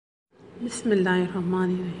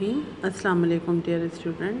Bismillahirrahmanirrahim. Assalamu alaikum dear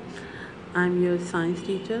student. I am your science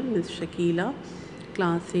teacher Ms. Shakila,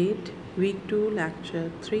 class 8, week 2,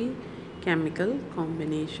 lecture 3, chemical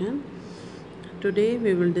combination. Today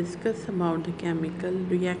we will discuss about the chemical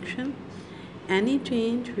reaction. Any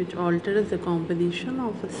change which alters the composition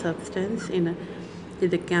of a substance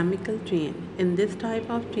is a chemical change. In this type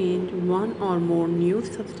of change, one or more new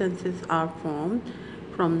substances are formed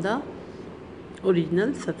from the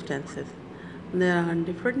original substances. There are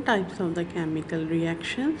different types of the chemical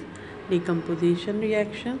reactions: decomposition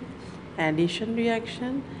reaction, addition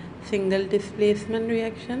reaction, single displacement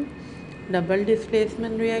reaction, double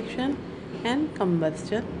displacement reaction, and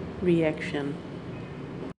combustion reaction.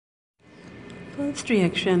 First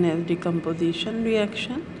reaction is decomposition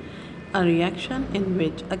reaction. A reaction in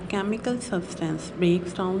which a chemical substance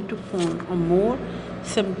breaks down to form a more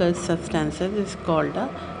simpler substances is called a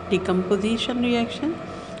decomposition reaction.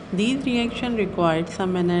 These reactions require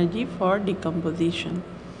some energy for decomposition.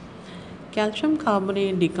 Calcium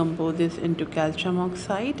carbonate decomposes into calcium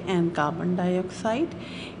oxide and carbon dioxide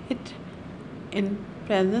in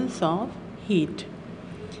presence of heat.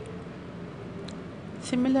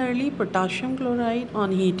 Similarly, potassium chloride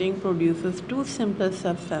on heating produces two simpler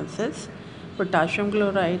substances, potassium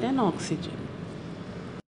chloride and oxygen.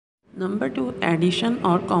 Number 2, addition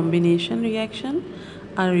or combination reaction.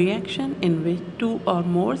 A reaction in which two or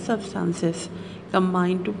more substances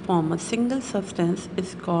combine to form a single substance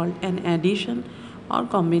is called an addition or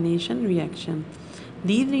combination reaction.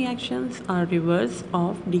 These reactions are reverse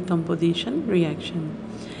of decomposition reaction.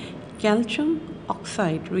 Calcium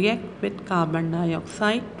oxide react with carbon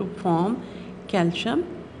dioxide to form calcium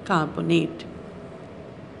carbonate.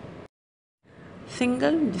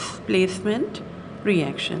 Single displacement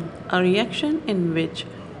reaction. A reaction in which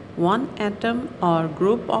one atom or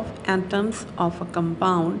group of atoms of a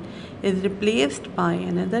compound is replaced by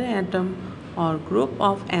another atom or group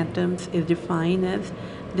of atoms is defined as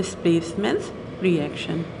displacement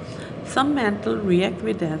reaction. Some metals react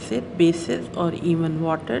with acid, bases, or even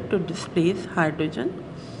water to displace hydrogen.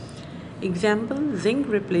 Example: zinc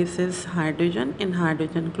replaces hydrogen in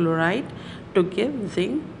hydrogen chloride to give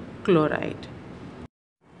zinc chloride.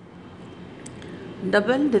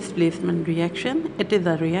 Double displacement reaction. It is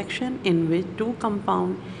a reaction in which two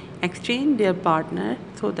compounds exchange their partner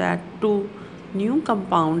so that two new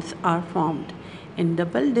compounds are formed. In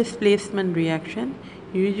double displacement reaction,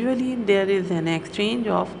 usually there is an exchange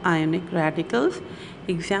of ionic radicals.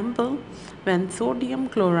 Example: when sodium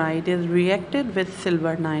chloride is reacted with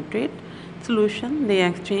silver nitrate solution, they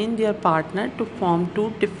exchange their partner to form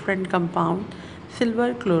two different compounds,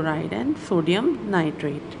 silver chloride and sodium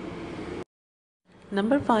nitrate.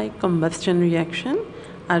 Number 5, combustion reaction.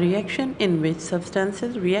 A reaction in which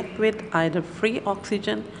substances react with either free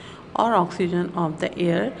oxygen or oxygen of the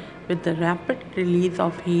air with the rapid release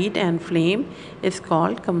of heat and flame is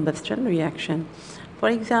called combustion reaction. For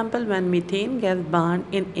example, when methane gas burned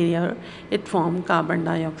in air, it formed carbon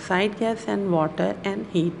dioxide gas and water and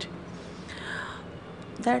heat.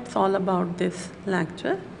 That's all about this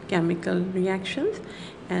lecture, chemical reactions,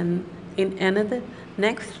 and in another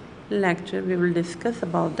next lecture we will discuss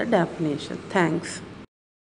about the definition. Thanks.